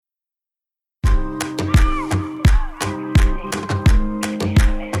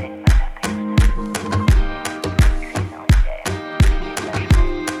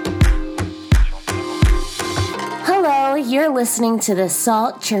listening to the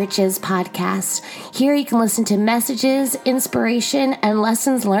Salt Churches podcast. Here you can listen to messages, inspiration, and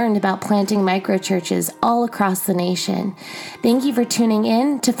lessons learned about planting microchurches all across the nation. Thank you for tuning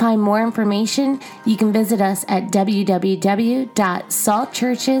in. To find more information, you can visit us at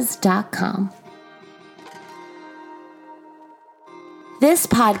www.saltchurches.com. This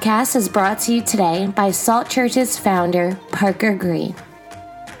podcast is brought to you today by Salt Churches founder, Parker Green.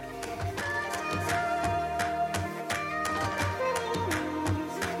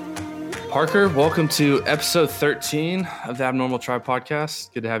 Parker, welcome to episode 13 of the Abnormal Tribe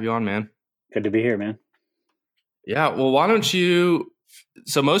podcast. Good to have you on, man. Good to be here, man. Yeah, well, why don't you...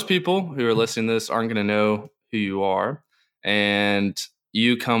 So most people who are listening to this aren't going to know who you are, and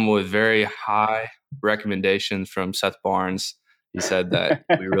you come with very high recommendations from Seth Barnes. He said that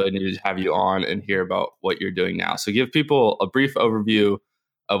we really need to have you on and hear about what you're doing now. So give people a brief overview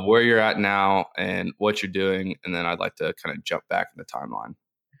of where you're at now and what you're doing, and then I'd like to kind of jump back in the timeline.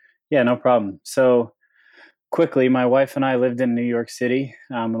 Yeah, no problem. So quickly, my wife and I lived in New York City,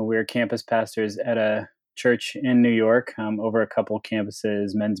 and we were campus pastors at a church in New York, over a couple of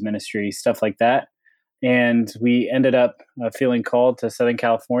campuses, men's ministry, stuff like that. And we ended up feeling called to Southern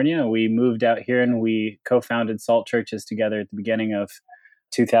California. We moved out here and we co-founded Salt Churches together at the beginning of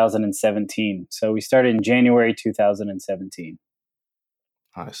 2017. So we started in January 2017.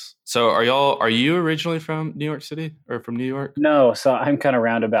 Nice. So are you originally from New York City or from New York? No, so I'm kind of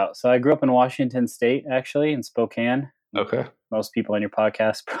roundabout. So I grew up in Washington State, actually, in Spokane. Okay. Most people on your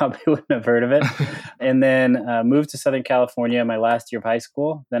podcast probably wouldn't have heard of it. And then moved to Southern California my last year of high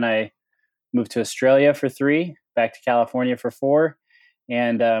school. Then I moved to Australia for 3, back to California for 4,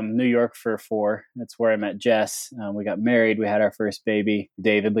 and New York for 4. That's where I met Jess. We got married. We had our first baby,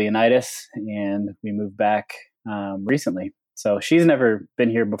 David Leonidas, and we moved back recently. So she's never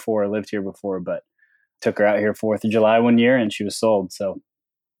been here before, lived here before, but took her out here 4th of July one year and she was sold. So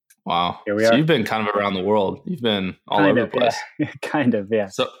wow. Here we so are. You've been kind of around the world. You've been all kind over of, the place. Yeah. Kind of, yeah.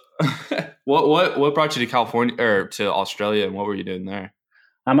 So what brought you to California or to Australia, and what were you doing there?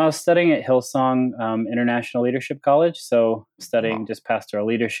 I was studying at Hillsong International Leadership College. So studying just pastoral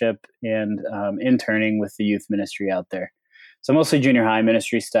leadership and interning with the youth ministry out there. So mostly junior high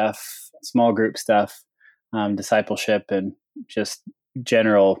ministry stuff, small group stuff, discipleship, and just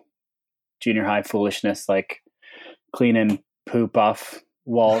general junior high foolishness, like cleaning poop off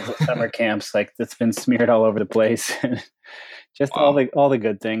walls at summer camps, like that's been smeared all over the place. Just all the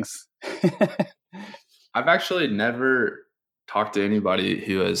good things. I've actually never talked to anybody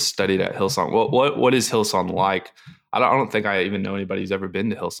who has studied at Hillsong. What is Hillsong like? I don't think I even know anybody who's ever been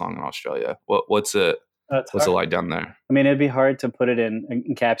to Hillsong in Australia. What's it like down there? I mean, it'd be hard to put it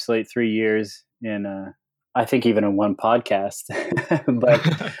encapsulate 3 years in I think even in one podcast, but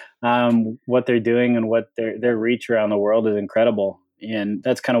what they're doing and what their reach around the world is incredible. And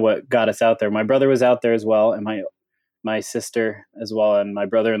that's kind of what got us out there. My brother was out there as well, and my sister as well, and my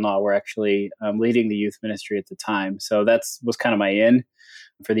brother-in-law were actually leading the youth ministry at the time. So was kind of my in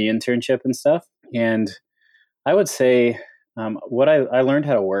for the internship and stuff. And I would say what I learned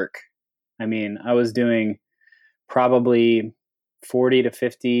how to work. I mean, I was doing probably 40 to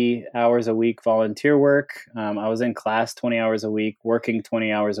 50 hours a week volunteer work. I was in class 20 hours a week, working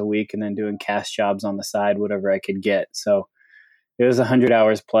 20 hours a week, and then doing cast jobs on the side, whatever I could get. So it was 100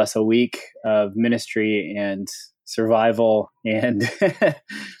 hours plus a week of ministry and survival and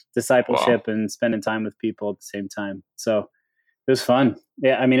discipleship and spending time with people at the same time. So it was fun.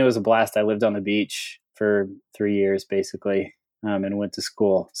 Yeah, I mean, it was a blast. I lived on the beach for 3 years basically, and went to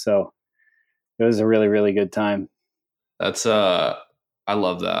school. So it was a really, really good time. That's I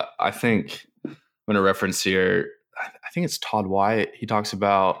love that. I think I'm going to reference here, I think it's Todd White. He talks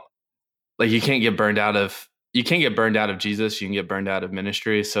about like you can't get burned out of Jesus, you can get burned out of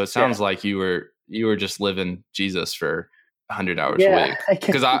ministry. So it sounds like you were just living Jesus for 100 hours a week.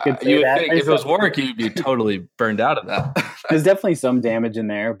 Because you would think if it was work, you'd be totally burned out of that. There's definitely some damage in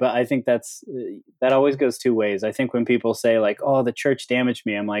there, but I think that always goes two ways. I think when people say like, "Oh, the church damaged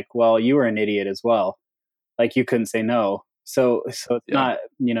me," I'm like, "Well, you were an idiot as well. Like you couldn't say no." So it's not,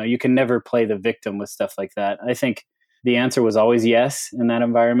 you can never play the victim with stuff like that. I think the answer was always yes in that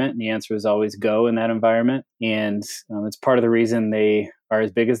environment, and the answer was always go in that environment. And it's part of the reason they are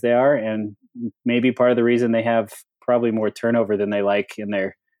as big as they are, and maybe part of the reason they have probably more turnover than they like in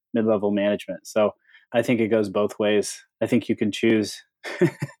their mid-level management. So I think it goes both ways. I think you can choose.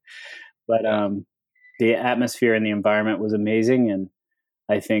 But the atmosphere and the environment was amazing. And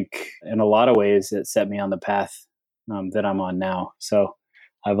I think in a lot of ways it set me on the path that I'm on now. So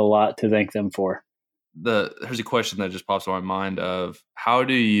I have a lot to thank them for. There's a question that just pops in my mind of how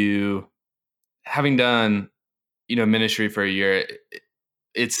do you, having done, ministry for a year,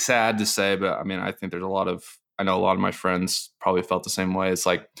 it's sad to say, but I mean, I think there's I know a lot of my friends probably felt the same way. It's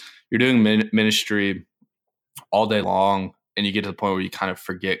like you're doing ministry all day long and you get to the point where you kind of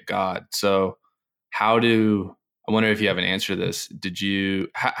forget God. So I wonder if you have an answer to this.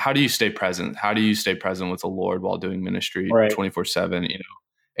 How do you stay present? How do you stay present with the Lord while doing ministry 24/7,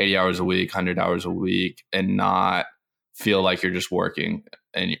 80 hours a week, 100 hours a week, and not feel like you're just working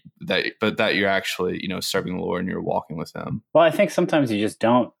but that you're actually, serving the Lord and you're walking with him? Well, I think sometimes you just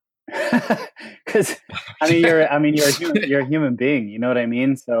don't, because you're a human being, you know what I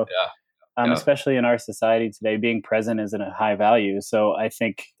mean? So, especially in our society today, being present isn't a high value. So I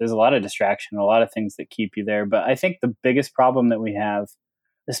think there's a lot of distraction, a lot of things that keep you there. But I think the biggest problem that we have,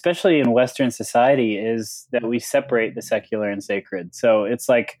 especially in Western society, is that we separate the secular and sacred. So it's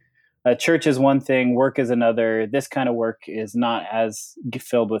like church is one thing, work is another. This kind of work is not as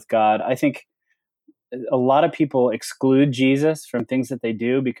filled with God. I think a lot of people exclude Jesus from things that they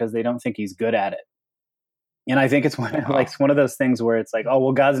do because they don't think he's good at it. And I think it's one of those things where it's like, oh,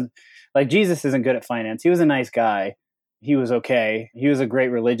 well, God's like, Jesus isn't good at finance. He was a nice guy. He was okay. He was a great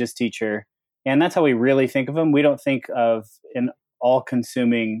religious teacher. And that's how we really think of him. We don't think of an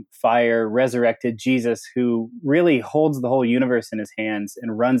all-consuming fire, resurrected Jesus who really holds the whole universe in his hands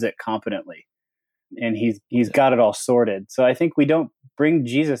and runs it competently. And he's got it all sorted. So I think we don't bring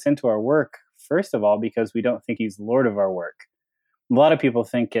Jesus into our work, first of all, because we don't think he's Lord of our work. A lot of people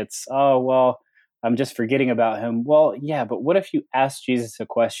think it's, oh, well, I'm just forgetting about him. Well, yeah, but what if you asked Jesus a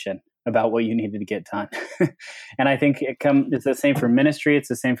question about what you needed to get done? And I think it's the same for ministry. It's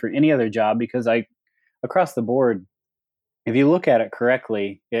the same for any other job, because across the board, if you look at it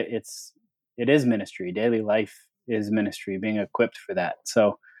correctly, it is ministry. Daily life is ministry, being equipped for that.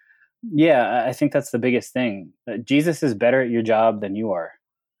 So yeah, I think that's the biggest thing. Jesus is better at your job than you are.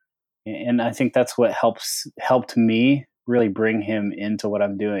 And I think that's what helped me really bring him into what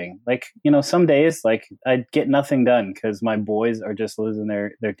I'm doing. Like, some days, like, I get nothing done because my boys are just losing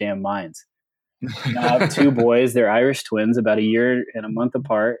their damn minds. I have two boys. They're Irish twins, about a year and a month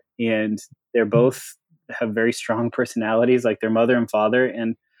apart. And they're both have very strong personalities, like their mother and father.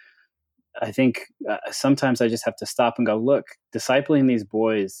 And I think sometimes I just have to stop and go, look, discipling these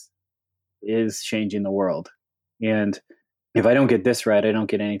boys is changing the world. And if I don't get this right, I don't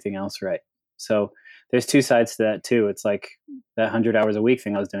get anything else right. So there's two sides to that too. It's like that 100 hours a week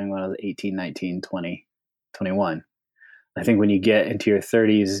thing I was doing when I was 18, 19, 20, 21. I think when you get into your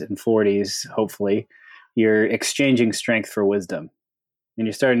 30s and 40s, hopefully, you're exchanging strength for wisdom. And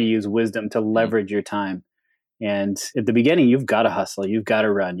you're starting to use wisdom to leverage your time. And at the beginning, you've got to hustle. You've got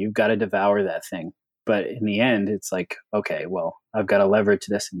to run. You've got to devour that thing. But in the end, it's like, okay, well, I've got to leverage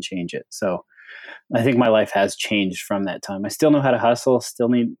this and change it. So I think my life has changed from that time. I still know how to hustle, still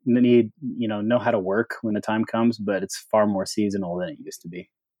need know how to work when the time comes, but it's far more seasonal than it used to be.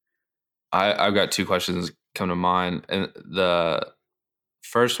 I've got two questions come to mind. And the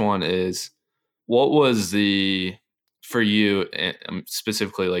first one is, what was for you,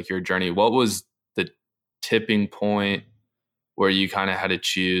 specifically like your journey, what was the tipping point where you kind of had to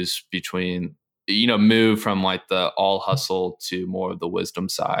choose between, move from like the all hustle to more of the wisdom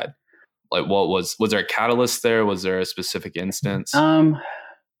side? Like, was there a catalyst there? Was there a specific instance?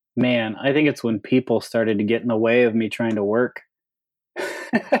 Man, I think it's when people started to get in the way of me trying to work.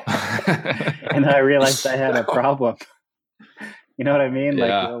 And I realized I had a problem. You know what I mean?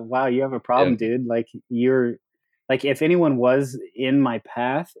 Yeah. Like, wow, you have a problem, dude. Like, if anyone was in my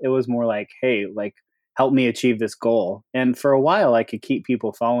path, it was more like, hey, like, help me achieve this goal. And for a while, I could keep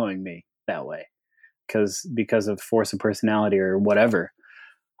people following me that way because of force of personality or whatever.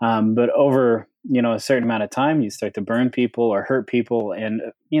 But over, a certain amount of time, you start to burn people or hurt people. And,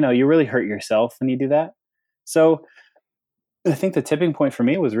 you really hurt yourself when you do that. So I think the tipping point for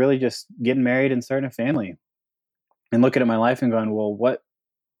me was really just getting married and starting a family and looking at my life and going, well,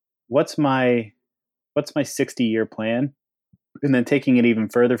 what's my 60-year plan? And then taking it even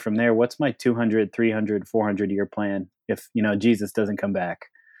further from there, what's my 200, 300, 400-year plan if, Jesus doesn't come back,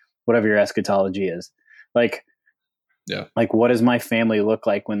 whatever your eschatology is. Like, yeah. Like, what does my family look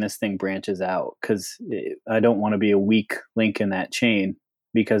like when this thing branches out? Because I don't want to be a weak link in that chain,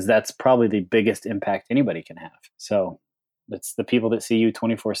 because that's probably the biggest impact anybody can have. So it's the people that see you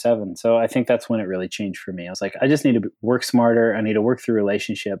 24/7. So I think that's when it really changed for me. I was like, I just need to work smarter. I need to work through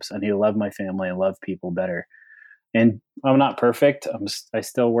relationships. I need to love my family and love people better. And I'm not perfect. I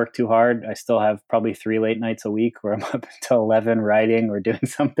still work too hard. I still have probably 3 late nights a week where I'm up until 11 writing or doing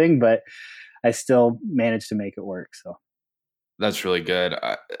something, but I still manage to make it work. So that's really good.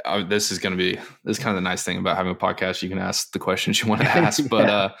 This is kind of the nice thing about having a podcast. You can ask the questions you want to ask,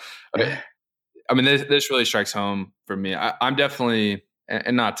 but I mean, this really strikes home for me. I'm definitely,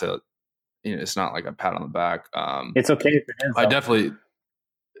 and not to, it's not like a pat on the back. It's okay if it is. I definitely,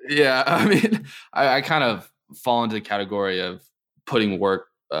 yeah. I mean, I kind of fall into the category of putting work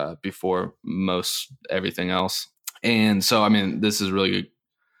before most everything else. And so, I mean, this is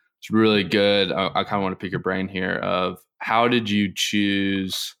it's really good. I kind of want to pick your brain here of how did you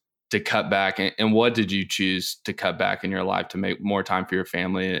choose to cut back, and what did you choose to cut back in your life to make more time for your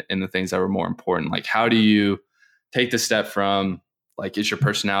family and the things that were more important? Like, how do you take the step from, like, it's your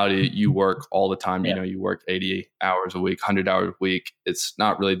personality, you work all the time, you work 80 hours a week, 100 hours a week. It's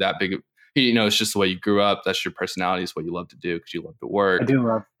not really that big of, it's just the way you grew up. That's your personality, is what you love to do because you love to work. I do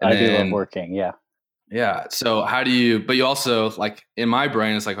love working. Yeah. Yeah. So but you also, like, in my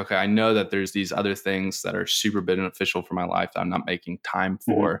brain, it's like, okay, I know that there's these other things that are super beneficial for my life that I'm not making time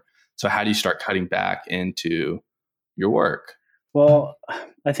for. Mm-hmm. So how do you start cutting back into your work? Well,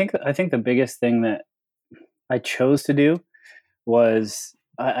 I think the biggest thing that I chose to do was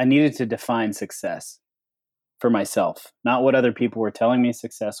I needed to define success for myself, not what other people were telling me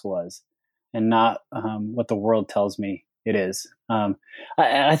success was, and not what the world tells me it is.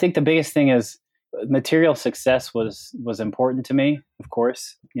 I think the biggest thing is material success was important to me, of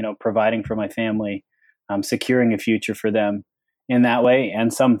course, providing for my family, securing a future for them in that way,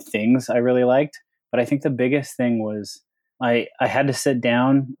 and some things I really liked. But I think the biggest thing was I had to sit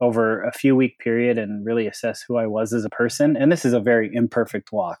down over a few week period and really assess who I was as a person. And this is a very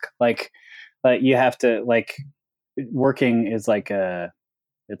imperfect walk. Like you have to, like, working is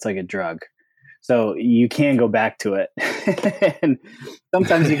it's like a drug. So you can go back to it. And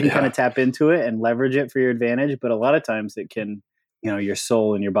sometimes you can kind of tap into it and leverage it for your advantage. But a lot of times it can, your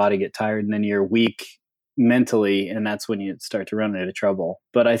soul and your body get tired, and then you're weak mentally. And that's when you start to run into trouble.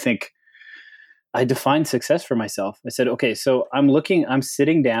 But I think I defined success for myself. I said, okay, so I'm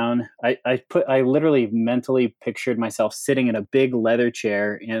sitting down. I literally mentally pictured myself sitting in a big leather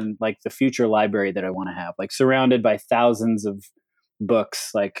chair in, like, the future library that I want to have, like, surrounded by thousands of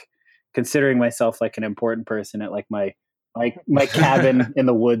books, like, considering myself like an important person at, like, my cabin in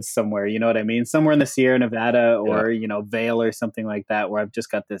the woods somewhere, you know what I mean? Somewhere in the Sierra Nevada or, Vail or something like that, where I've just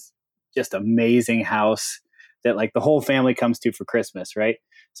got this just amazing house that, like, the whole family comes to for Christmas. Right.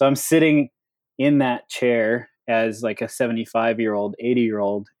 So I'm sitting in that chair as, like, a 75-year-old,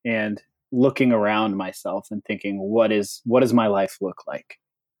 80-year-old, and looking around myself and thinking, what does my life look like?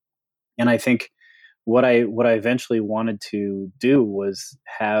 And I think what I eventually wanted to do was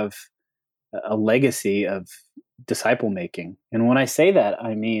have a legacy of disciple making. And when I say that,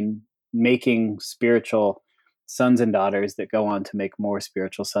 I mean making spiritual sons and daughters that go on to make more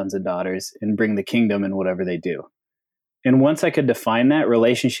spiritual sons and daughters and bring the kingdom in whatever they do. And once I could define that,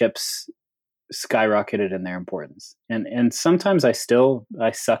 relationships skyrocketed in their importance. And sometimes I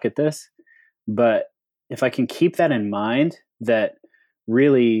suck at this, but if I can keep that in mind, that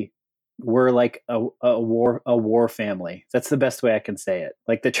really we're like a war family. That's the best way I can say it.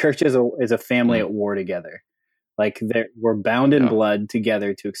 Like, the church is a family at war together. Like, we're bound in blood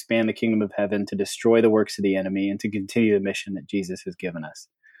together to expand the kingdom of heaven, to destroy the works of the enemy, and to continue the mission that Jesus has given us.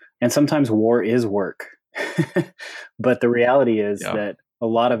 And sometimes war is work, but the reality is that a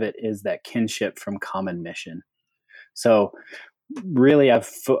lot of it is that kinship from common mission. So really, I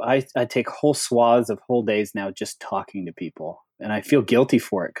take whole swaths of whole days now just talking to people, and I feel guilty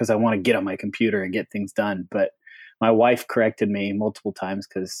for it because I want to get on my computer and get things done. But my wife corrected me multiple times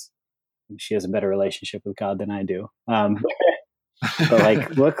because she has a better relationship with God than I do. But, like,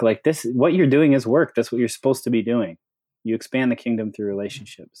 look, like, this, what you're doing is work. That's what you're supposed to be doing. You expand the kingdom through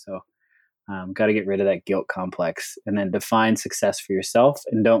relationships. So got to get rid of that guilt complex, and then define success for yourself,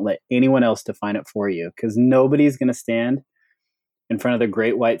 and don't let anyone else define it for you, because nobody's going to stand in front of the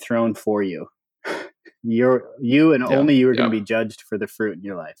great white throne for you. You and only you are going to be judged for the fruit in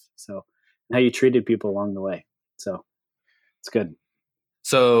your life. So how you treated people along the way. So it's good.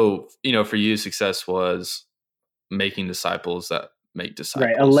 So, for you, success was making disciples that make disciples.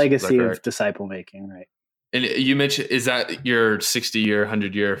 Right. A legacy of disciple making. Right. And you mentioned, is that your 60-year,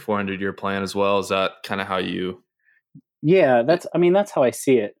 100-year, 400-year plan as well? Is that kind of how you? Yeah, that's how I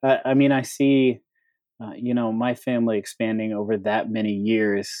see it. I see, my family expanding over that many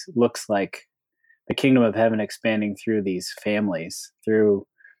years looks like the kingdom of heaven expanding through these families, through,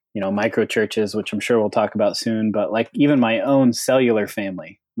 micro churches, which I'm sure we'll talk about soon, but, like, even my own cellular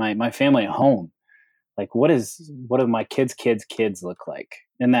family, my family at home. Like, what do my kids' look like?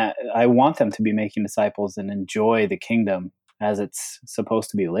 And that I want them to be making disciples and enjoy the kingdom as it's supposed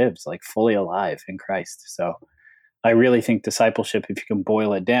to be lived, like, fully alive in Christ. So I really think discipleship, if you can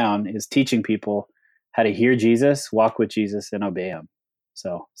boil it down, is teaching people how to hear Jesus, walk with Jesus, and obey him.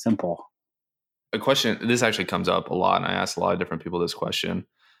 So simple. a question, this actually comes up a lot, and I ask a lot of different people this question.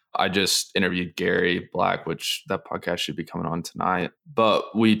 I just interviewed Gary Black, which that podcast should be coming on tonight.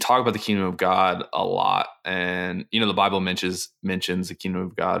 But we talk about the kingdom of God a lot. And, the Bible mentions the kingdom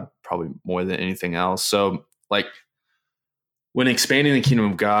of God probably more than anything else. So like when expanding the kingdom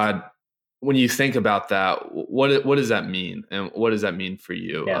of God, when you think about that, what does that mean? And what does that mean for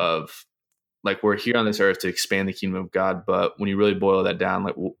you of like, we're here on this earth to expand the kingdom of God, but when you really boil that down,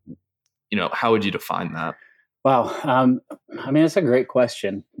 like, how would you define that? Wow. It's a great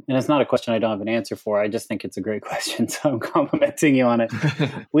question. And it's not a question I don't have an answer for. I just think it's a great question. So I'm complimenting you on it.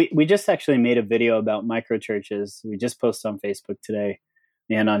 We just actually made a video about micro churches. We just posted on Facebook today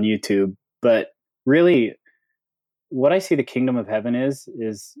and on YouTube. But really, what I see the kingdom of heaven is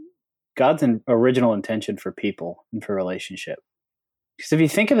God's original intention for people and for relationship. Because if you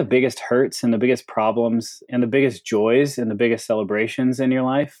think of the biggest hurts and the biggest problems and the biggest joys and the biggest celebrations in your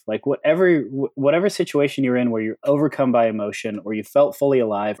life, like whatever situation you're in where you're overcome by emotion or you felt fully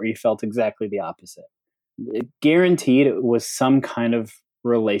alive or you felt exactly the opposite, guaranteed it was some kind of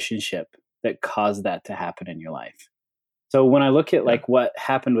relationship that caused that to happen in your life. So when I look at like what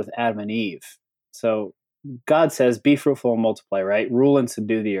happened with Adam and Eve, so God says, be fruitful and multiply, right? Rule and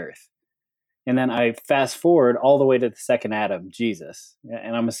subdue the earth. And then I fast forward all the way to the second Adam, Jesus.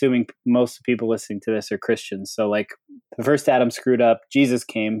 And I'm assuming most people listening to this are Christians. So like the first Adam screwed up, Jesus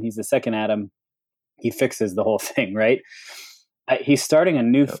came, he's the second Adam. He fixes the whole thing, right? He's starting a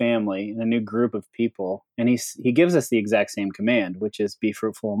new family and a new group of people. And he gives us the exact same command, which is be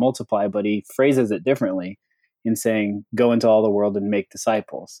fruitful and multiply, but he phrases it differently in saying, go into all the world and make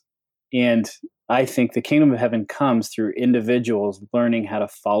disciples. And I think the kingdom of heaven comes through individuals learning how to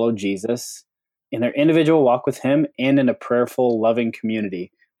follow Jesus in their individual walk with him and in a prayerful, loving community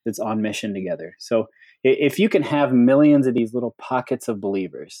that's on mission together. So if you can have millions of these little pockets of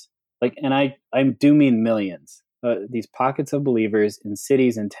believers, like, and I do mean millions, these pockets of believers in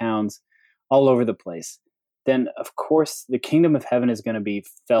cities and towns all over the place, then of course the kingdom of heaven is going to be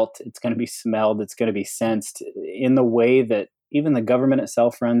felt, it's going to be smelled, it's going to be sensed in the way that even the government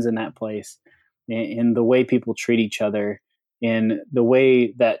itself runs in that place, in the way people treat each other, in the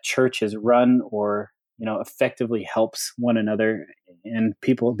way that church is run or, effectively helps one another and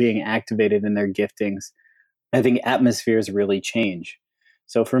people being activated in their giftings. I think atmospheres really change.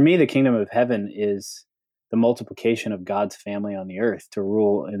 So for me, the kingdom of heaven is the multiplication of God's family on the earth to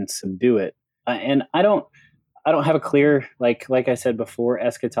rule and subdue it. And I don't have a clear, like I said before,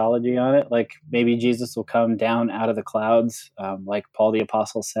 eschatology on it. Like maybe Jesus will come down out of the clouds, like Paul the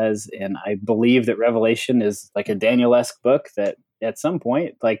Apostle says. And I believe that Revelation is like a Daniel-esque book that at some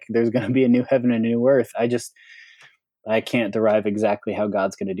point, like there's going to be a new heaven and a new earth. I can't derive exactly how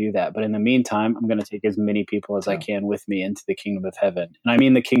God's going to do that. But in the meantime, I'm going to take as many people as I can with me into the kingdom of heaven. And I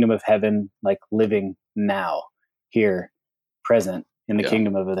mean the kingdom of heaven, like living now, here, present. In the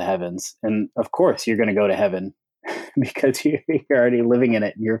kingdom of the heavens. And of course, you're going to go to heaven because you're already living in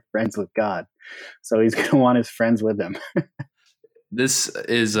it and you're friends with God. So he's going to want his friends with him. This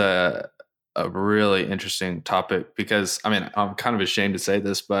is a really interesting topic because, I'm kind of ashamed to say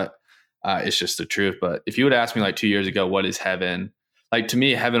this, but it's just the truth. But if you would ask me like 2 years ago, what is heaven? Like to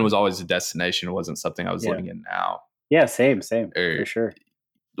me, heaven was always a destination. It wasn't something I was living in now. Yeah, same, for sure.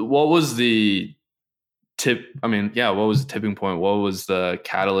 What was the what was the tipping point? What was the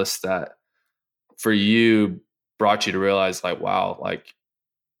catalyst that for you brought you to realize like, wow, like,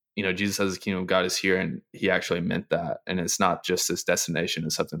 Jesus says the kingdom of God is here and he actually meant that. And it's not just this destination,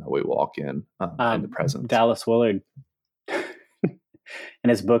 it's something that we walk in the present. Dallas Willard in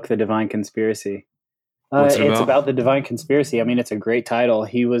his book, The Divine Conspiracy. It's about the divine conspiracy. It's a great title.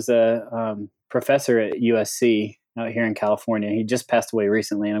 He was a professor at USC out here in California. He just passed away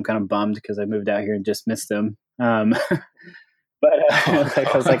recently, and I'm kind of bummed because I moved out here and just missed him. But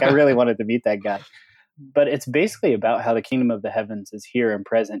I was like, I really wanted to meet that guy. But it's basically about how the kingdom of the heavens is here and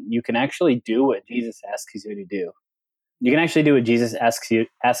present. You can actually do what Jesus asks you to do. You can actually do what Jesus asks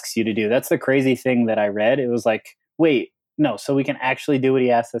you to do. That's the crazy thing that I read. It was like, wait, no, so we can actually do what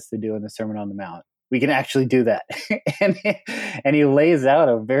he asked us to do in the Sermon on the Mount. We can actually do that. and he lays out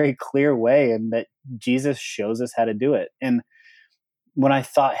a very clear way, and that Jesus shows us how to do it. And when I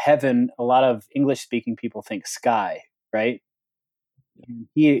thought heaven, a lot of English-speaking people think sky, right?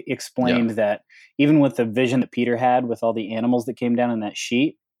 He explained that even with the vision that Peter had with all the animals that came down in that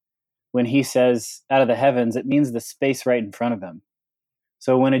sheet, when he says out of the heavens, it means the space right in front of him.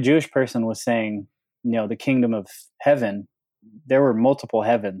 So when a Jewish person was saying, the kingdom of heaven, there were multiple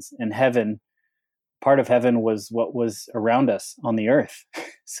heavens, and part of heaven was what was around us on the earth.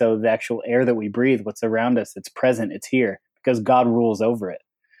 So the actual air that we breathe, what's around us, it's present, it's here because God rules over it.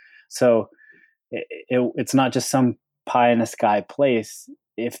 So it's not just some pie in the sky place.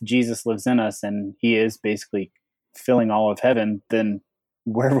 If Jesus lives in us and he is basically filling all of heaven, then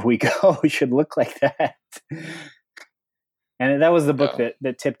wherever we go, we should look like that. And that was the book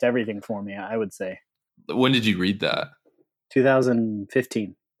that tipped everything for me, I would say. When did you read that?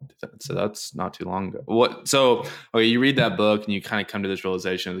 2015. So that's not too long ago. Okay, you read that book and you kind of come to this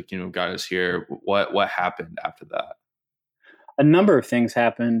realization the kingdom of God is here. What happened after that? A number of things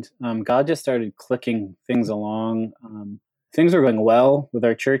happened. God just started clicking things along. Things were going well with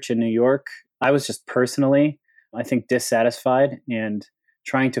our church in New York. I was just personally, I think, dissatisfied and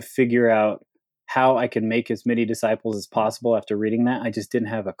trying to figure out how I could make as many disciples as possible after reading that. I just didn't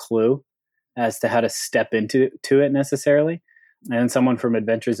have a clue as to how to step into it necessarily. And someone from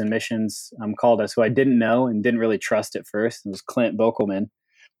Adventures in Missions called us, who I didn't know and didn't really trust at first. It was Clint Bokelman,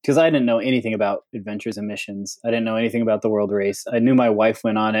 because I didn't know anything about Adventures in Missions. I didn't know anything about the World Race. I knew my wife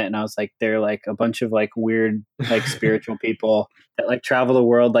went on it, and I was like, they're like a bunch of like weird, like spiritual people that like travel the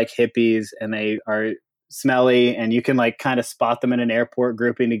world like hippies, and they are smelly, and you can like kind of spot them in an airport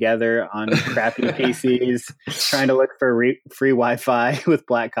grouping together on crappy PCs trying to look for free Wi-Fi with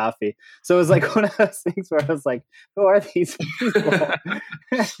black coffee. So it was like one of those things where I was like, who are these people?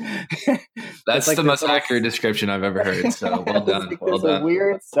 That's like the most accurate description I've ever heard. So well done. Like, well done. A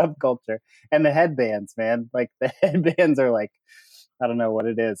weird subculture. And the headbands, man, like the headbands are like, I don't know what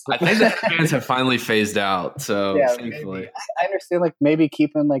it is. I think the headbands have finally phased out. So yeah, thankfully. Maybe. I understand like maybe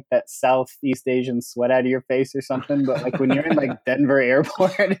keeping like that Southeast Asian sweat out of your face or something. But like when you're in like Denver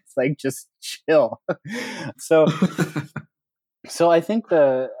airport, it's like just chill. So I think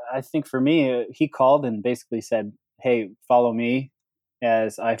for me, he called and basically said, hey, follow me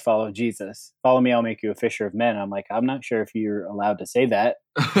as I follow Jesus. Follow me, I'll make you a fisher of men. I'm like, I'm not sure if you're allowed to say that.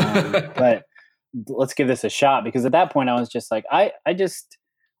 But let's give this a shot, because at that point I was just like, I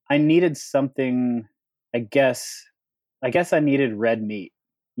needed something. I guess I needed red meat.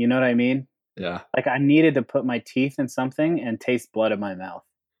 You know what I mean? Yeah. Like I needed to put my teeth in something and taste blood in my mouth.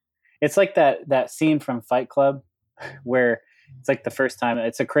 It's like that scene from Fight Club where it's like the first time.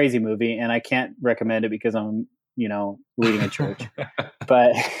 It's a crazy movie and I can't recommend it because I'm, leading a church.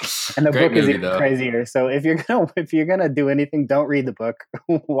 But and the book is even crazier. So if you're gonna do anything, don't read the book.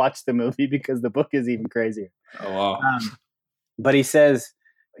 Watch the movie, because the book is even crazier. Oh wow! But he says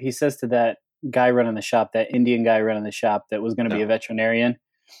to that guy running the shop, that Indian guy running the shop that was going to be a veterinarian,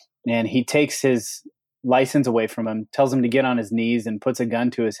 and he takes his license away from him, tells him to get on his knees, and puts a gun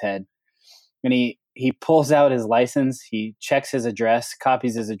to his head. And he pulls out his license, he checks his address,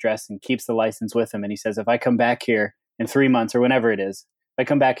 copies his address, and keeps the license with him. And he says, if I come back here in 3 months, or whenever it is, if I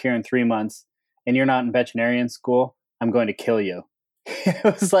come back here in 3 months and you're not in veterinarian school, I'm going to kill you. It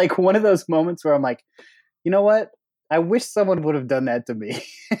was like one of those moments where I'm like, you know what? I wish someone would have done that to me.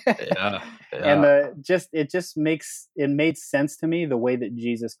 Yeah. And it made sense to me, the way that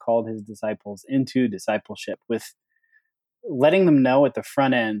Jesus called his disciples into discipleship, with letting them know at the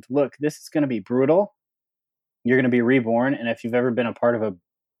front end, look, this is going to be brutal. You're going to be reborn. And if you've ever been a part of a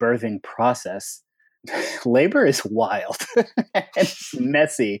birthing process, labor is wild. It's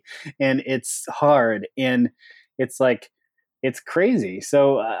messy and it's hard. And it's like, it's crazy.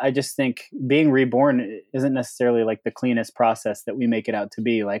 So I just think being reborn isn't necessarily like the cleanest process that we make it out to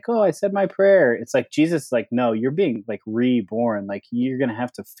be. Like, oh, I said my prayer. It's like Jesus, like, no, you're being like reborn. Like you're going to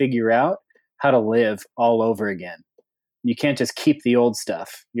have to figure out how to live all over again. You can't just keep the old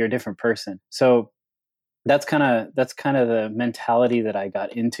stuff. You're a different person. So that's kind of the mentality that I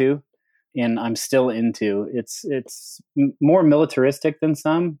got into, and I'm still into. It's more militaristic than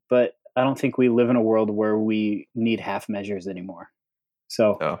some, but I don't think we live in a world where we need half measures anymore.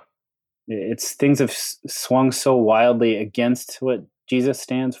 So it's things have swung so wildly against what Jesus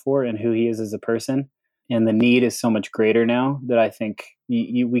stands for and who he is as a person, and the need is so much greater now that I think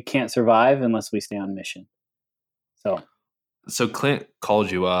we can't survive unless we stay on mission. So Clint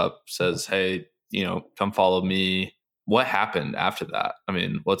called you up, says, hey, come follow me. What happened after that? I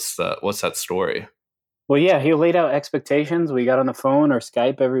mean, what's that story? Well, yeah, he laid out expectations. We got on the phone or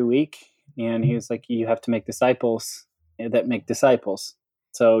Skype every week, and he was like, you have to make disciples that make disciples.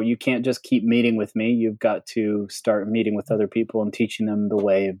 So you can't just keep meeting with me. You've got to start meeting with other people and teaching them the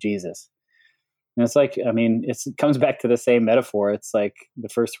way of Jesus. And it's like, I mean, it comes back to the same metaphor. It's like the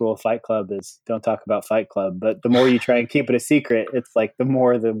first rule of Fight Club is don't talk about Fight Club. But the more you try and keep it a secret, it's like the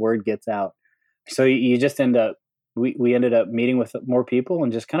more the word gets out. So you just end up, we ended up meeting with more people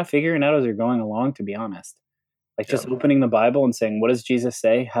and just kind of figuring out as you're going along, to be honest. Like just opening the Bible and saying, what does Jesus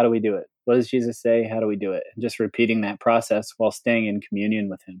say? How do we do it? What does Jesus say? How do we do it? And just repeating that process while staying in communion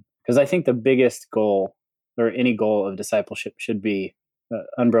with him. Because I think the biggest goal, or any goal of discipleship, should be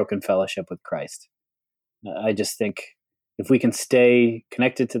unbroken fellowship with Christ. I just think if we can stay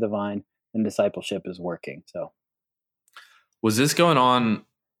connected to the vine, then discipleship is working. So, was this going on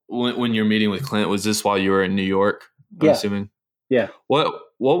when you're meeting with Clint? Was this while you were in New York? I'm assuming. Yeah. What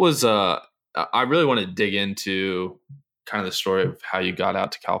was I really want to dig into kind of the story of how you got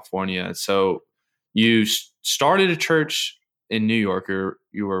out to California. So you started a church in New York, or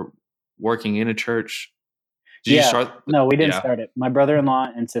you were working in a church. Did you start? No, we didn't start it. My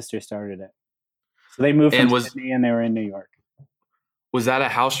brother-in-law and sister started it. So they moved from Sydney and they were in New York. Was that a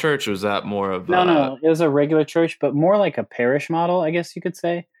house church, or was that more of No, it was a regular church, but more like a parish model, I guess you could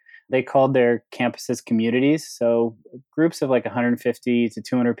say. They called their campuses communities. So groups of like 150 to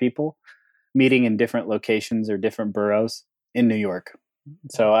 200 people meeting in different locations or different boroughs in New York.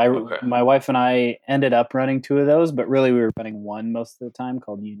 So my wife and I ended up running 2 of those, but really we were running one most of the time,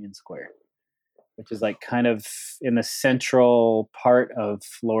 called Union Square, which is like kind of in the central part of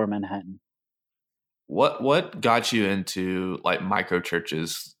Lower Manhattan. What got you into like micro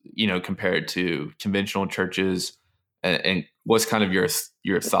churches, compared to conventional churches, and what's kind of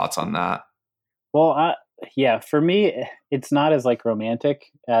your thoughts on that? Well, for me, it's not as like romantic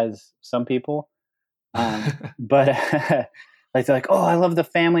as some people, but like they're like, oh, I love the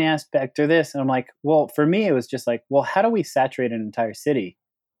family aspect or this, and I'm like, well, for me, it was just like, well, how do we saturate an entire city?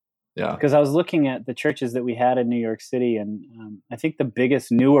 Yeah, because I was looking at the churches that we had in New York City, and I think the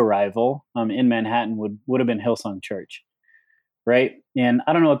biggest new arrival in Manhattan would have been Hillsong Church, right? And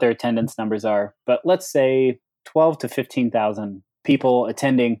I don't know what their attendance numbers are, but let's say 12 to 15,000 people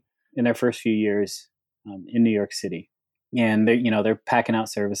attending in their first few years in New York City, and they're packing out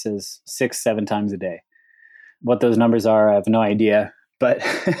services 6-7 times a day. What those numbers are, I have no idea, but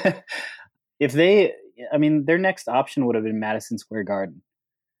their next option would have been Madison Square Garden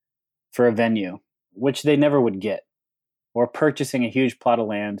for a venue, which they never would get, or purchasing a huge plot of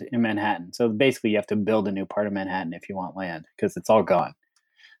land in Manhattan. So basically you have to build a new part of Manhattan if you want land, because it's all gone.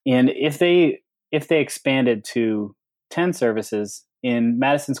 And if they expanded to 10 services in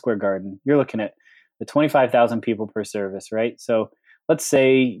Madison Square Garden, you're looking at the 25,000 people per service, right? So let's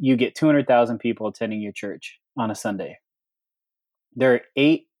say you get 200,000 people attending your church on a Sunday. There are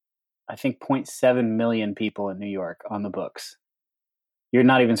 0.7 million people in New York on the books. You're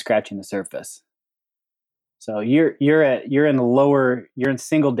not even scratching the surface. So you're in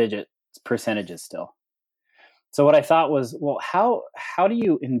single digit percentages still. So what I thought was, well, how do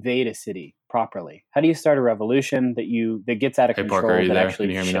you invade a city properly? How do you start a revolution that gets out of control, Parker, that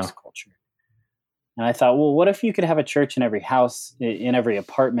actually shifts culture? And I thought, well, what if you could have a church in every house, in every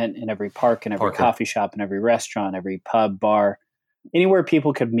apartment, in every park, in every coffee shop, in every restaurant, every pub, bar, anywhere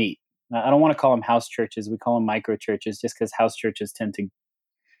people could meet. I don't want to call them house churches. We call them micro churches, just because house churches tend to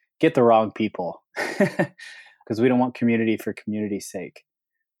get the wrong people, because we don't want community for community's sake.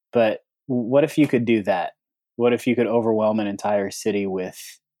 But what if you could do that? What if you could overwhelm an entire city with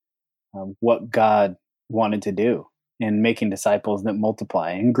what God wanted to do, and making disciples that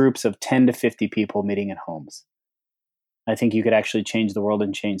multiply in groups of 10 to 50 people meeting in homes? I think you could actually change the world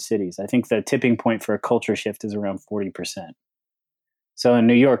and change cities. I think the tipping point for a culture shift is around 40%. So in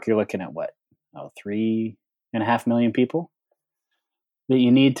New York, you're looking at 3.5 million people that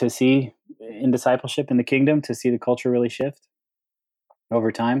you need to see in discipleship in the kingdom to see the culture really shift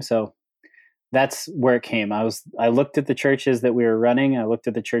over time. So that's where it came. I looked at the churches that we were running. I looked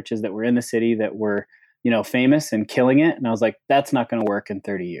at the churches that were in the city that were, famous and killing it. And I was like, that's not going to work in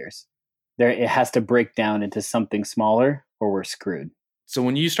 30 years. It has to break down into something smaller, or we're screwed. So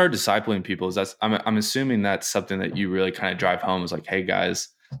when you start discipling people, I'm assuming that's something that you really kind of drive home, is like, hey guys,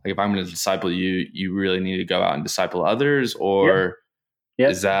 like if I'm going to disciple you, you really need to go out and disciple others, or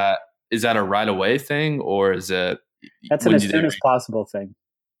Yep. Is that a right away thing, or is it? That's an as soon as possible thing.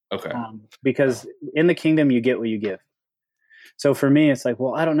 Okay. Because in the kingdom, you get what you give. So for me, it's like,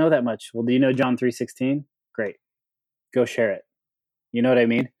 well, I don't know that much. Well, do you know John 3:16? Great. Go share it. You know what I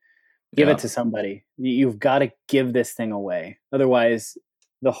mean? Give it to somebody. You've got to give this thing away. Otherwise,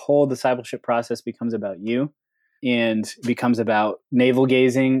 the whole discipleship process becomes about you, and becomes about navel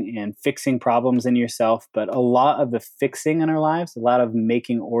gazing and fixing problems in yourself. But a lot of the fixing in our lives, a lot of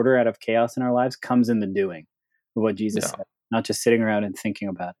making order out of chaos in our lives, comes in the doing of what Jesus said, not just sitting around and thinking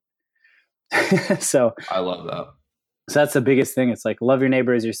about it. So I love that. So that's the biggest thing. It's like, love your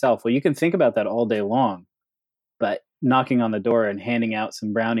neighbor as yourself. Well, you can think about that all day long, but knocking on the door and handing out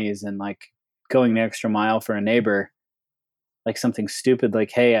some brownies and like going the extra mile for a neighbor, like something stupid,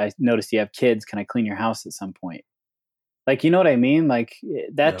 like, hey, I noticed you have kids. Can I clean your house at some point? Like, you know what I mean? Like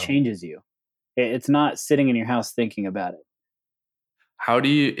that changes you. It's not sitting in your house thinking about it.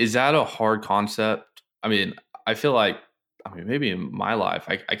 Is that a hard concept? I mean, I feel like I mean, maybe in my life,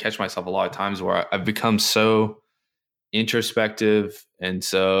 I catch myself a lot of times where I've become so introspective and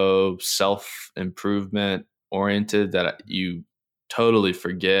so self-improvement oriented that you totally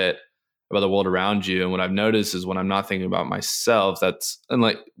forget about the world around you. And what I've noticed is when I'm not thinking about myself, and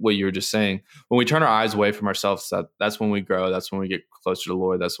like what you were just saying, when we turn our eyes away from ourselves, that's when we grow. That's when we get closer to the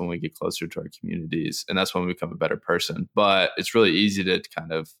Lord. That's when we get closer to our communities. And that's when we become a better person. But it's really easy to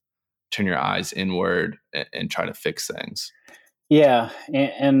kind of turn your eyes inward and try to fix things. Yeah.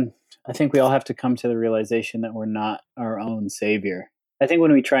 And I think we all have to come to the realization that we're not our own savior. I think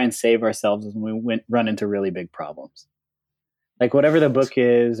when we try and save ourselves is when we run into really big problems. Like whatever the book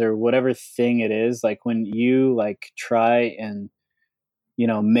is or whatever thing it is, like when you like try and,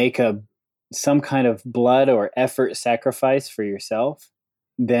 make some kind of blood or effort sacrifice for yourself,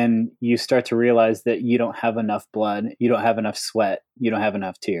 then you start to realize that you don't have enough blood, you don't have enough sweat, you don't have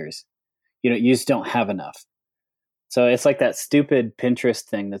enough tears. You just don't have enough. So it's like that stupid Pinterest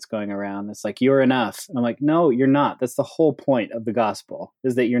thing that's going around. It's like, you're enough. And I'm like, no, you're not. That's the whole point of the gospel,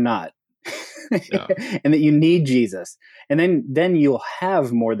 is that you're not. Yeah. And that you need Jesus. And then you'll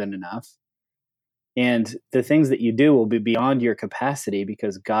have more than enough. And the things that you do will be beyond your capacity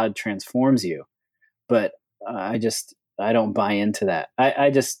because God transforms you. But I don't buy into that.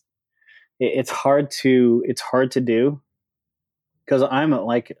 It's hard to do because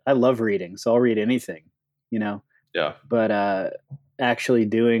I love reading. So I'll read anything, Yeah. But actually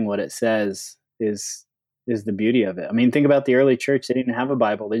doing what it says is the beauty of it. I mean, think about the early church. They didn't have a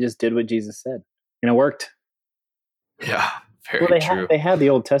Bible. They just did what Jesus said. And it worked. Yeah, very true. They had the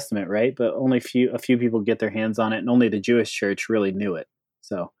Old Testament, right? But only a few people get their hands on it, and only the Jewish church really knew it.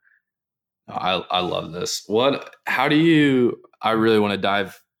 So I love this. I really want to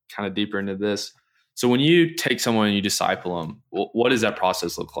dive kind of deeper into this. So when you take someone and you disciple them, what does that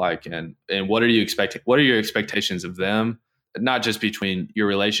process look like? And what are you expecting? What are your expectations of them? Not just between your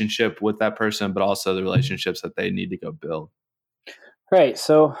relationship with that person, but also the relationships that they need to go build. Right.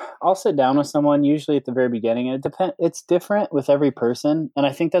 So I'll sit down with someone usually at the very beginning, and it's different with every person. And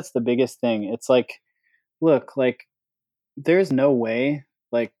I think that's the biggest thing. It's like, look, like there's no way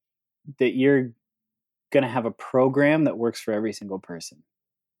like that you're going to have a program that works for every single person.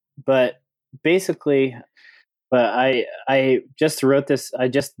 But basically, I just wrote this, I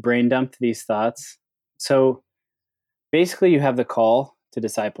just brain dumped these thoughts. So basically you have the call to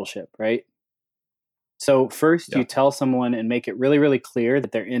discipleship, right? So first you tell someone and make it really, really clear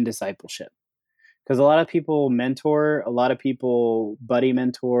that they're in discipleship. Because a lot of people mentor, a lot of people buddy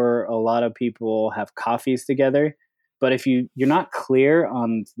mentor, a lot of people have coffees together. But if you're not clear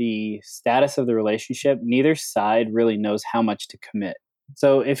on the status of the relationship, neither side really knows how much to commit.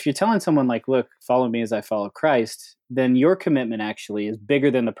 So if you're telling someone like, look, follow me as I follow Christ, then your commitment actually is bigger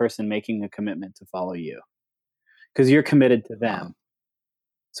than the person making a commitment to follow you. Because you're committed to them.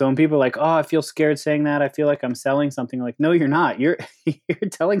 So when people are like, oh, I feel scared saying that, I feel like I'm selling something, like, no, you're not. You're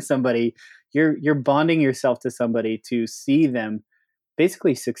telling somebody, you're bonding yourself to somebody to see them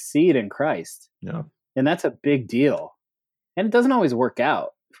basically succeed in Christ. Yeah. And that's a big deal. And it doesn't always work out.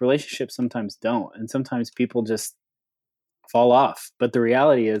 Relationships sometimes don't. And sometimes people just fall off. But the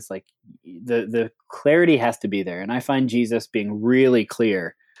reality is like the clarity has to be there. And I find Jesus being really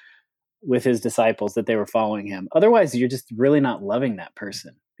clear with his disciples that they were following him. Otherwise, you're just really not loving that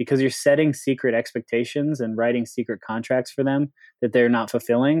person because you're setting secret expectations and writing secret contracts for them that they're not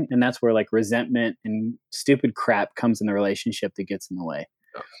fulfilling. And that's where like resentment and stupid crap comes in the relationship that gets in the way.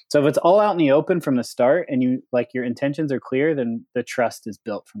 Yeah. So if it's all out in the open from the start and you like your intentions are clear, then the trust is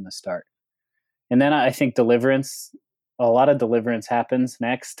built from the start. And then I think a lot of deliverance happens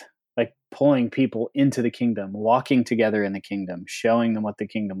next. Like pulling people into the kingdom, walking together in the kingdom, showing them what the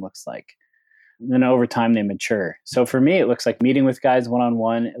kingdom looks like. And then over time, they mature. So for me, it looks like meeting with guys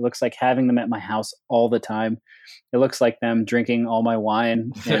one-on-one. It looks like having them at my house all the time. It looks like them drinking all my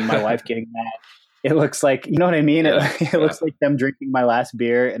wine and my wife getting mad. It looks like, you know what I mean? It looks like them drinking my last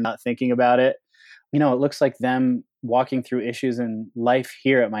beer and not thinking about it. It looks like them walking through issues in life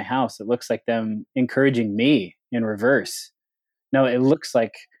here at my house. It looks like them encouraging me in reverse. No, it looks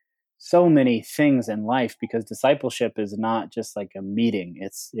like so many things in life because discipleship is not just like a meeting.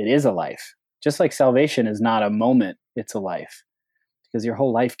 It is a life. Just like salvation is not a moment, it's a life because your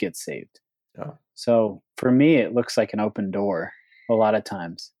whole life gets saved. Yeah. So for me, it looks like an open door a lot of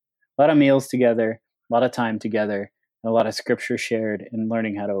times. A lot of meals together, a lot of time together, and a lot of scripture shared and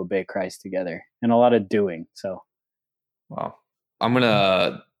learning how to obey Christ together and a lot of doing. So, wow. I'm going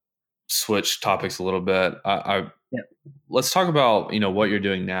to switch topics a little bit. Let's talk about, what you're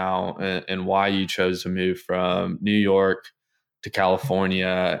doing now and why you chose to move from New York to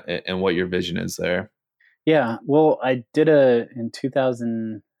California and what your vision is there. Yeah. Well, I did in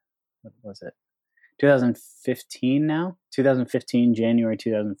 2000, what was it? 2015 now? 2015, January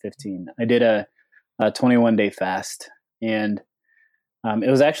 2015. I did a 21-day fast. And it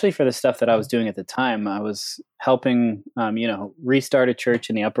was actually for the stuff that I was doing at the time. I was helping, restart a church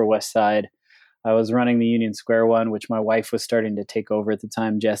in the Upper West Side. I was running the Union Square one, which my wife was starting to take over at the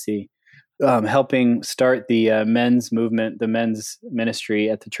time, Jesse, helping start the men's movement, the men's ministry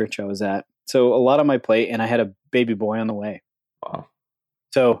at the church I was at. So a lot on my plate, and I had a baby boy on the way. Wow.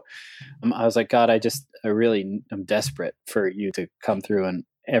 So I was like, God, I'm desperate for you to come through in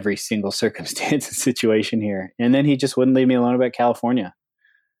every single circumstance and situation here. And then he just wouldn't leave me alone about California.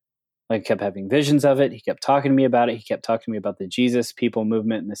 I kept having visions of it. He kept talking to me about it. He kept talking to me about the Jesus people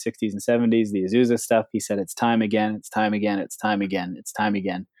movement in the 60s and 70s, the Azusa stuff. He said, it's time again, it's time again, it's time again, it's time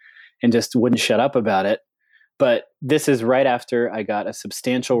again, and just wouldn't shut up about it. But this is right after I got a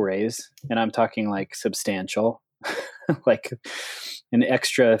substantial raise, and I'm talking like substantial, like an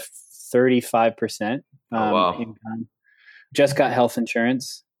extra 35% income. Just got health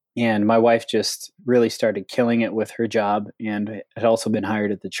insurance, and my wife just really started killing it with her job, and had also been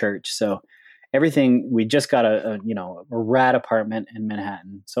hired at the church. So everything, we just got a rad apartment in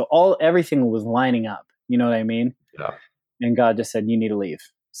Manhattan. So everything was lining up. You know what I mean? Yeah. And God just said, you need to leave.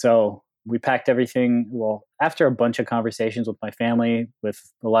 So we packed everything. Well, after a bunch of conversations with my family, with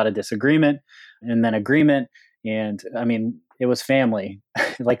a lot of disagreement and then agreement. And I mean, it was family,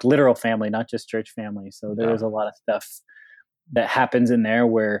 like literal family, not just church family. So there was a lot of stuff that happens in there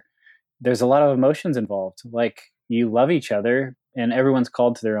where there's a lot of emotions involved. Like, you love each other and everyone's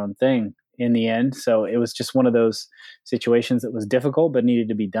called to their own thing in the end. So it was just one of those situations that was difficult, but needed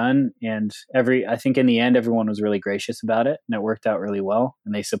to be done. And I think in the end, everyone was really gracious about it, and it worked out really well,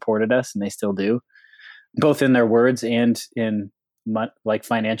 and they supported us, and they still do, both in their words and in like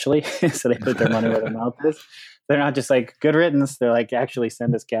financially. So they put their money where their mouth is. They're not just like, good riddance. They're like, actually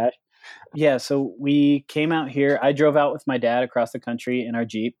send us cash. Yeah. So we came out here. I drove out with my dad across the country in our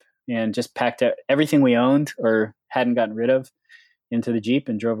Jeep, and just packed everything we owned or hadn't gotten rid of into the Jeep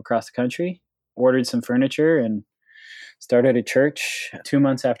and drove across the country, ordered some furniture, and started a church 2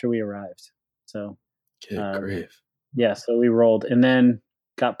 months after we arrived. So, good grief. Yeah. So we rolled, and then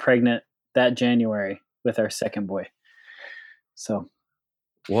got pregnant that January with our second boy. So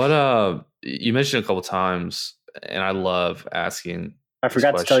what, you mentioned a couple times, and I love asking. I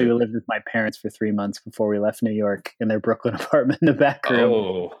forgot to tell you, we lived with my parents for 3 months before we left New York, in their Brooklyn apartment in the back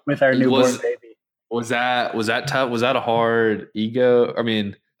room with our newborn baby. Was that tough? Was that a hard ego? I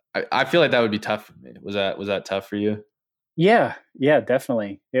mean, I feel like that would be tough for me. Was that tough for you? Yeah,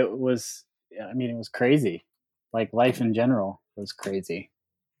 definitely. It was. I mean, it was crazy. Like, life in general was crazy.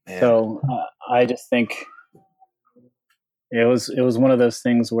 Man. So I just think it was one of those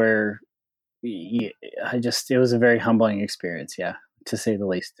things where it was a very humbling experience. Yeah, to say the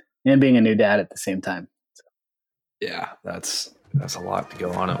least, and being a new dad at the same time. So. Yeah, that's a lot to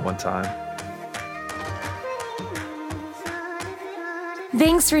go on at one time.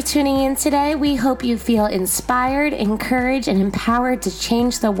 Thanks for tuning in today. We hope you feel inspired, encouraged, and empowered to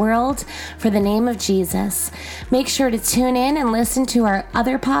change the world for the name of Jesus. Make sure to tune in and listen to our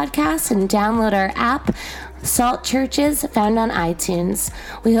other podcasts and download our app, Salt Churches, found on iTunes.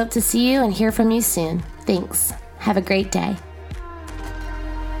 We hope to see you and hear from you soon. Thanks. Have a great day.